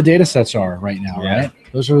 that's where the data sets are right now, right?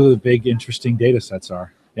 Those are where the big, interesting data sets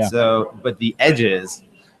are. Yeah. So, but the edges,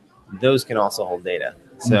 those can also hold data.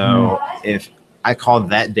 So if I call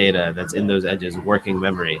that data that's in those edges working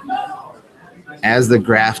memory, as the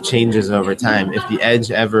graph changes over time, if the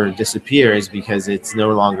edge ever disappears because it's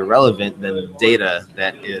no longer relevant, then the data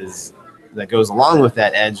that goes along with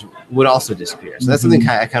that edge would also disappear. So that's something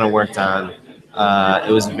I kind of worked on.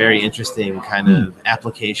 It was a very interesting kind of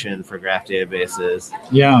application for graph databases.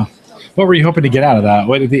 Yeah. What were you hoping to get out of that?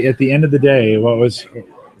 What at the end of the day, what was?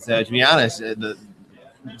 So to be honest,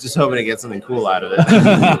 just hoping to get something cool out of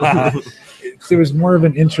it. It was more of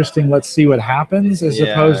an interesting, let's see what happens, as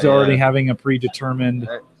opposed to already having a predetermined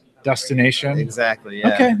destination. Exactly.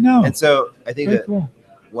 Yeah. Okay. No. And so I think that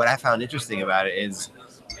what I found interesting about it is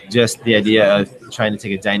just the idea of trying to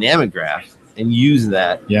take a dynamic graph and use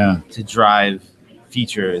that to drive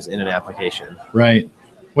features in an application. Right.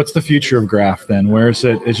 What's the future of graph then? Where is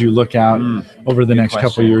it as you look out over the next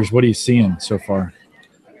couple of years? What are you seeing so far?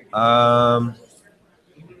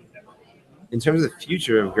 In terms of the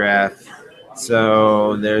future of graph,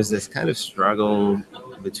 so there's this kind of struggle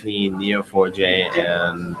between Neo4j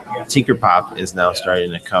and Tinkerpop is now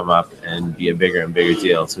starting to come up and be a bigger and bigger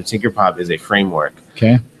deal. So Tinkerpop is a framework.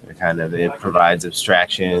 Okay. It provides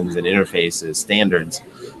abstractions and interfaces, standards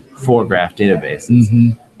for graph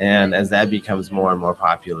databases. And as that becomes more and more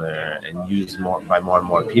popular and used by more and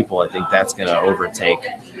more people, I think that's going to overtake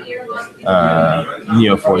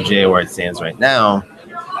Neo4j where it stands right now.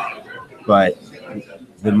 But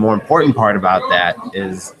the more important part about that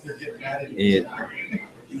is it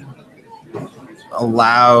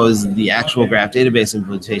allows the actual graph database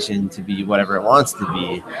implementation to be whatever it wants to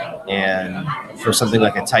be. And for something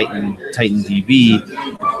like a Titan DB,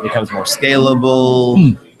 it becomes more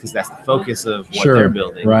scalable because that's the focus of what they're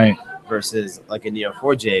building. Right. Versus like a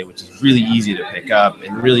Neo4j, which is really easy to pick up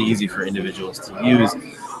and really easy for individuals to use.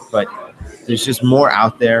 But there's just more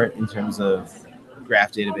out there in terms of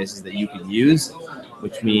graph databases that you can use,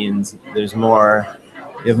 which means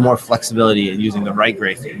you have more flexibility in using the right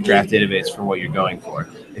graph database for what you're going for.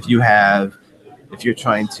 If you're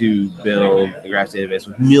trying to build a graph database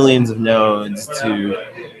with millions of nodes to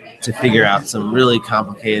figure out some really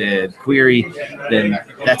complicated query, then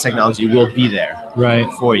that technology will be there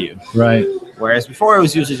for you. Right. Whereas before it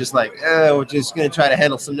was usually just like, we're just going to try to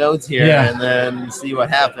handle some nodes here and then see what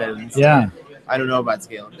happens. Yeah. I don't know about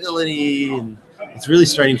scalability, and it's really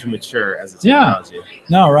starting to mature as a technology.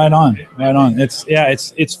 No, right on.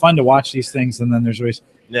 It's fun to watch these things, and then there's always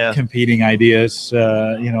competing ideas,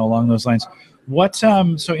 along those lines. What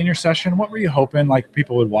so in your session, what were you hoping like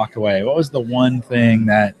people would walk away? What was the one thing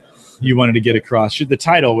that you wanted to get across? The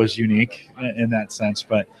title was unique in that sense,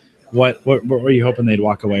 but what were you hoping they'd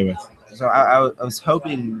walk away with? So I was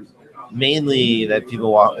hoping mainly that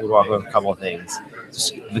people would walk away with a couple of things.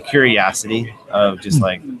 Just the curiosity of just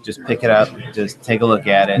pick it up, just take a look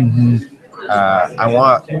at it. I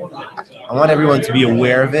want everyone to be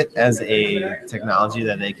aware of it as a technology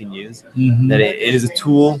that they can use. That it is a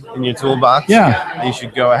tool in your toolbox. Yeah, you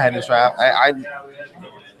should go ahead and try out.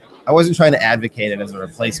 I wasn't trying to advocate it as a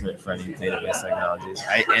replacement for any database technologies,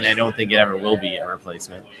 and I don't think it ever will be a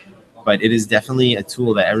replacement. But it is definitely a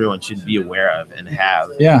tool that everyone should be aware of and have.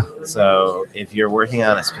 Yeah. So if you're working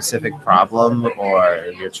on a specific problem or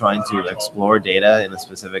you're trying to explore data in a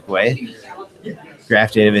specific way,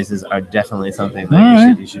 graph databases are definitely something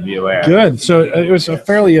that you should be aware of. Good. So it was a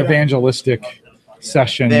fairly evangelistic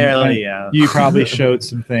session. Fairly, yeah. You probably showed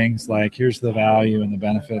some things like, here's the value and the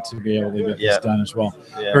benefits to be able to get this done as well.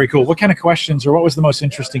 Yeah. Very cool. What kind of questions, or what was the most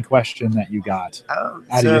interesting question that you got out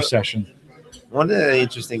of your session? One of the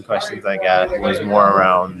interesting questions I got was more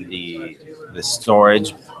around the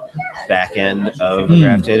storage back end of a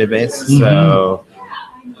graph database. So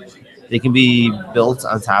they can be built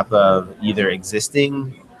on top of either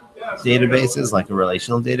existing databases like a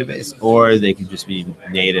relational database, or they could just be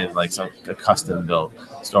native, like a custom built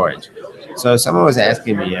storage. So someone was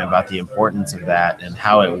asking me about the importance of that and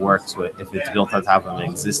how it works if it's built on top of an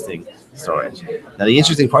existing storage. Now, the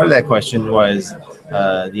interesting part of that question was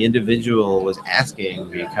the individual was asking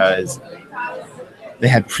because they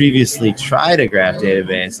had previously tried a graph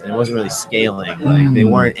database and it wasn't really scaling. Like they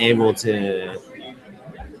weren't able to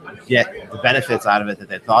get the benefits out of it that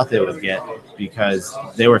they thought they would get because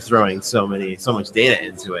they were throwing so much data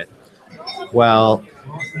into it. Well,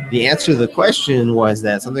 the answer to the question was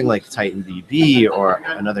that something like TitanDB or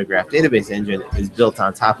another graph database engine is built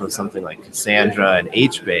on top of something like Cassandra and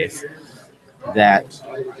HBase that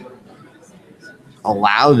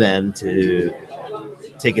allow them to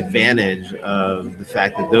take advantage of the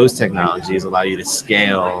fact that those technologies allow you to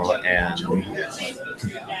scale and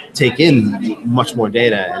take in much more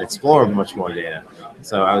data and explore much more data.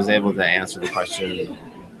 So I was able to answer the question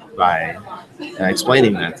by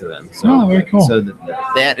explaining that to them. So, very cool. So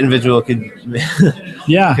that individual could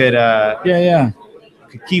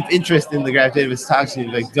could keep interest in the graph database talks to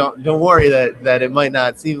you. Like, don't worry that it might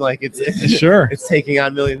not seem like it's it's taking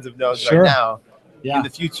on millions of nodes right now. Yeah. In the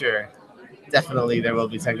future, definitely there will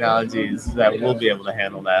be technologies that will be able to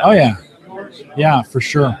handle that. Oh yeah. Yeah, for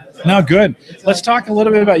sure. No, good. Let's talk a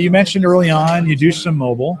little bit about, you mentioned early on you do some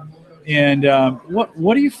mobile, and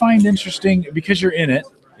what do you find interesting, because you're in it?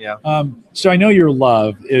 Yeah. So I know your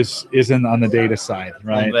love is on the data side,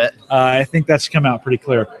 right? A little bit. I think that's come out pretty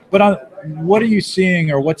clear. But what are you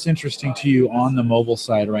seeing, or what's interesting to you on the mobile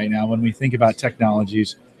side right now when we think about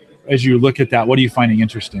technologies? As you look at that, what are you finding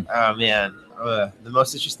interesting? Oh man, the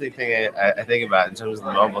most interesting thing I think about in terms of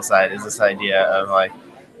the mobile side is this idea of like,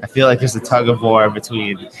 I feel like there's a tug of war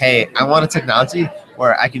between, hey, I want a technology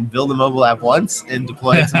where I can build a mobile app once and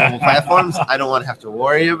deploy it to mobile platforms. I don't want to have to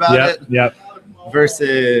worry about it. Yep.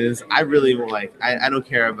 Versus, I really like, I don't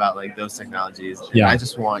care about like those technologies. Yeah. I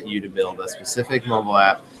just want you to build a specific mobile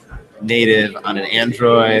app native on an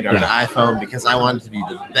Android or an iPhone because I want it to be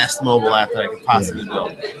the best mobile app that I could possibly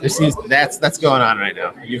build. That's going on right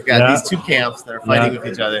now. You've got these two camps that are fighting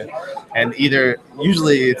with each other, and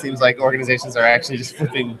usually it seems like organizations are actually just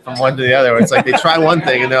flipping from one to the other. Where it's like they try one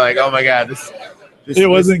thing and they're like, oh my god, this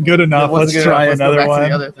wasn't good enough. Let's try another one.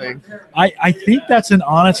 The other thing. I think that's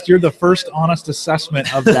you're the first honest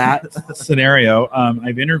assessment of that scenario.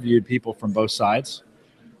 I've interviewed people from both sides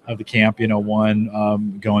of the camp.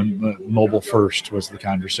 One going mobile first was the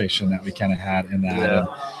conversation that we kind of had in that. Yeah.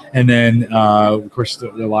 And then, of course, a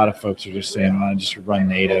lot of folks are just saying, just run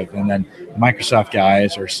native. And then Microsoft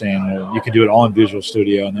guys are saying, well, you can do it all in Visual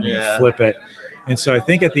Studio, and then you flip it. And so I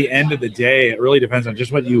think at the end of the day, it really depends on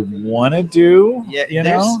just what you want to do. Yeah,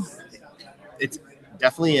 it's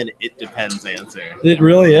definitely an it depends answer. It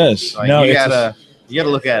really is. Like, you gotta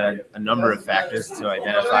look at a number of factors to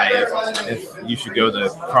identify if you should go the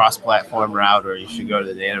cross-platform route or you should go to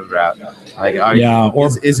the native route. Like,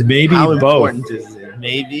 is maybe how important both. Is it?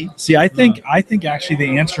 Maybe. See, I think actually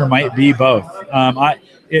the answer might be both.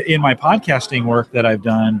 In my podcasting work that I've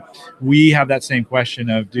done, we have that same question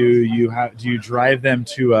of do you drive them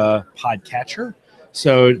to a podcatcher?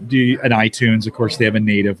 So an iTunes, of course, they have a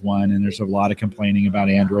native one, and there's a lot of complaining about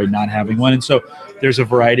Android not having one. And so there's a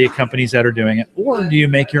variety of companies that are doing it. Or do you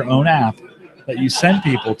make your own app that you send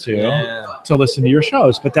people to listen to your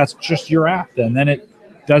shows? But that's just your app then. Then it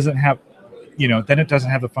doesn't have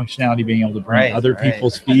the functionality of being able to bring other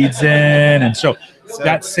people's feeds in. And so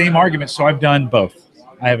that same argument. So I've done both.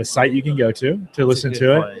 I have a site you can go to listen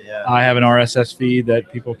to it. Point, yeah. I have an RSS feed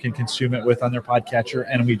that people can consume it with on their podcatcher.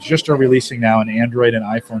 And we just are releasing now an Android and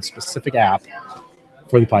iPhone specific app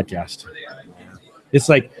for the podcast. It's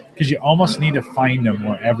like, because you almost need to find them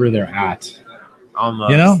wherever they're at.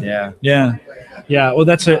 Almost, Yeah. Well,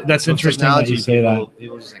 that's interesting that you say that.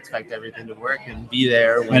 People just expect everything to work and be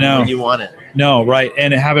there when you want it. No, right.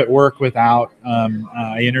 And have it work without,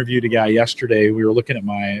 I interviewed a guy yesterday. We were looking at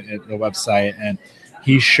the website, and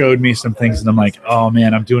he showed me some things, and I'm like, oh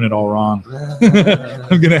man, I'm doing it all wrong.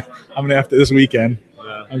 I'm gonna have to this weekend.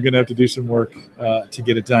 I'm gonna have to do some work to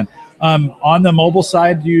get it done. On the mobile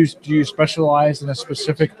side, do you specialize in a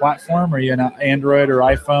specific platform? Are you an Android or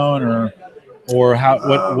iPhone, or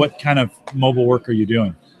how? What kind of mobile work are you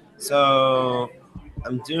doing? So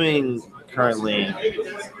I'm doing currently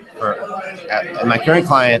at my current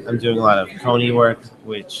client. I'm doing a lot of Coney work,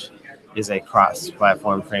 which is a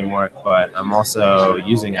cross-platform framework, but I'm also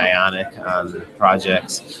using Ionic on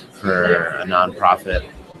projects for a nonprofit.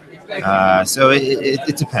 So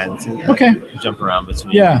it depends. Okay. Jump around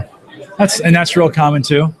between. Yeah, that's real common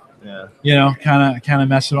too. Yeah. Kind of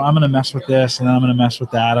messing. I'm going to mess with this, and then I'm going to mess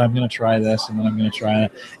with that. I'm going to try this, and then I'm going to try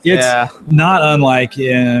that. It's not unlike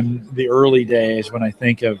in the early days when I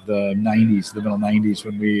think of the '90s, the middle '90s,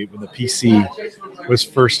 when the PC was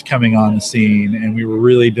first coming on the scene, and we were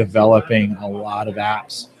really developing a lot of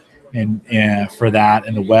apps, and for that,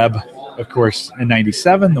 and the web, of course, in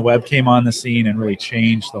 '97, the web came on the scene and really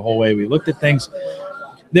changed the whole way we looked at things.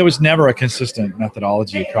 There was never a consistent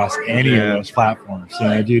methodology across any of those platforms.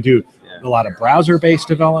 a lot of browser-based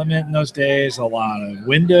development in those days, a lot of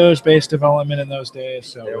Windows-based development in those days.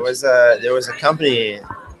 So there was a company,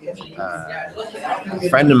 a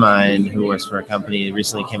friend of mine who works for a company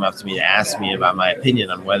recently came up to me to ask me about my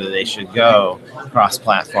opinion on whether they should go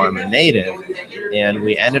cross-platform or native, and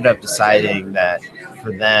we ended up deciding that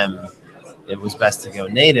for them it was best to go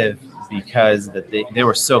native because that they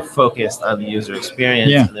were so focused on the user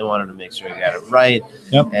experience and they wanted to make sure you got it right.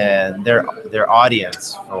 And their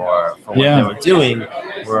audience for what they were doing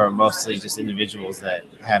were mostly just individuals that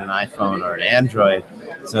had an iPhone or an Android,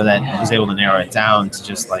 so that it was able to narrow it down to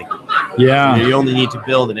just like you only need to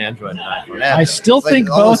build an Android and an iPhone app. I still think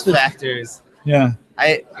all both those factors.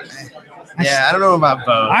 I don't know about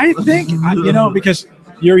both. I think because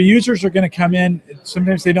your users are going to come in.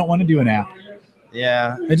 Sometimes they don't want to do an app.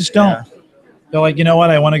 They just don't. They're like, you know what?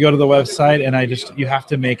 I want to go to the website, and I think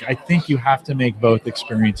you have to make both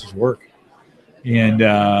experiences work. And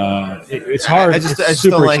it's hard. It's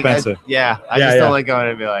super expensive. I just don't like going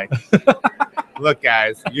and be like, look,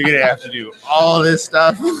 guys, you're going to have to do all this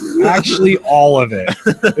stuff. Actually, all of it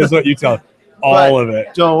is what you tell them. All of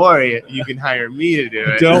it. Don't worry, you can hire me to do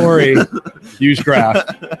it. Don't worry, use Graph,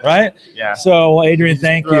 right? So, Adrian,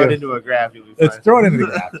 thank you. Throw it into a Graph, you'll be fine. Let's throw it into the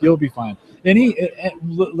Graph. You'll be fine.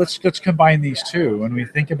 Let's combine these two. When we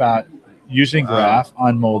think about using Graph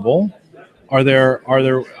on mobile, are there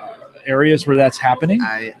areas where that's happening?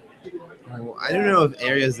 I don't know of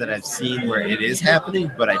areas that I've seen where it is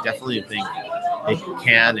happening, but I definitely think it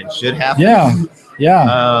can and should happen.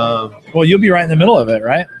 Well, you'll be right in the middle of it,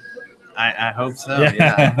 right? I hope so.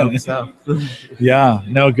 I hope so.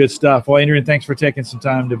 No, good stuff. Well, Adrian, thanks for taking some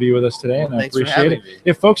time to be with us today, and I appreciate it.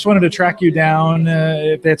 If folks wanted to track you down,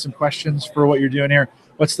 if they had some questions for what you're doing here,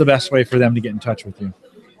 what's the best way for them to get in touch with you?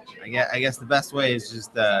 I guess the best way is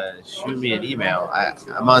just shoot me an email.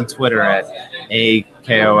 I'm on Twitter at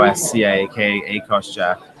AKOSCIAK,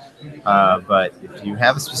 but if you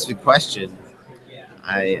have a specific question,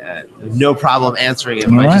 I no problem answering it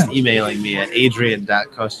by just emailing me at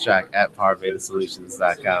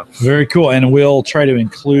adrian.koschak@powerbeta-solutions.com. Very cool. And we'll try to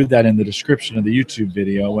include that in the description of the YouTube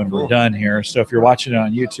video when we're done here. So if you're watching it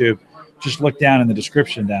on YouTube, just look down in the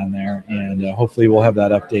description down there, and hopefully we'll have that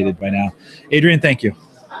updated by now. Adrian, thank you.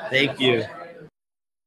 Thank you.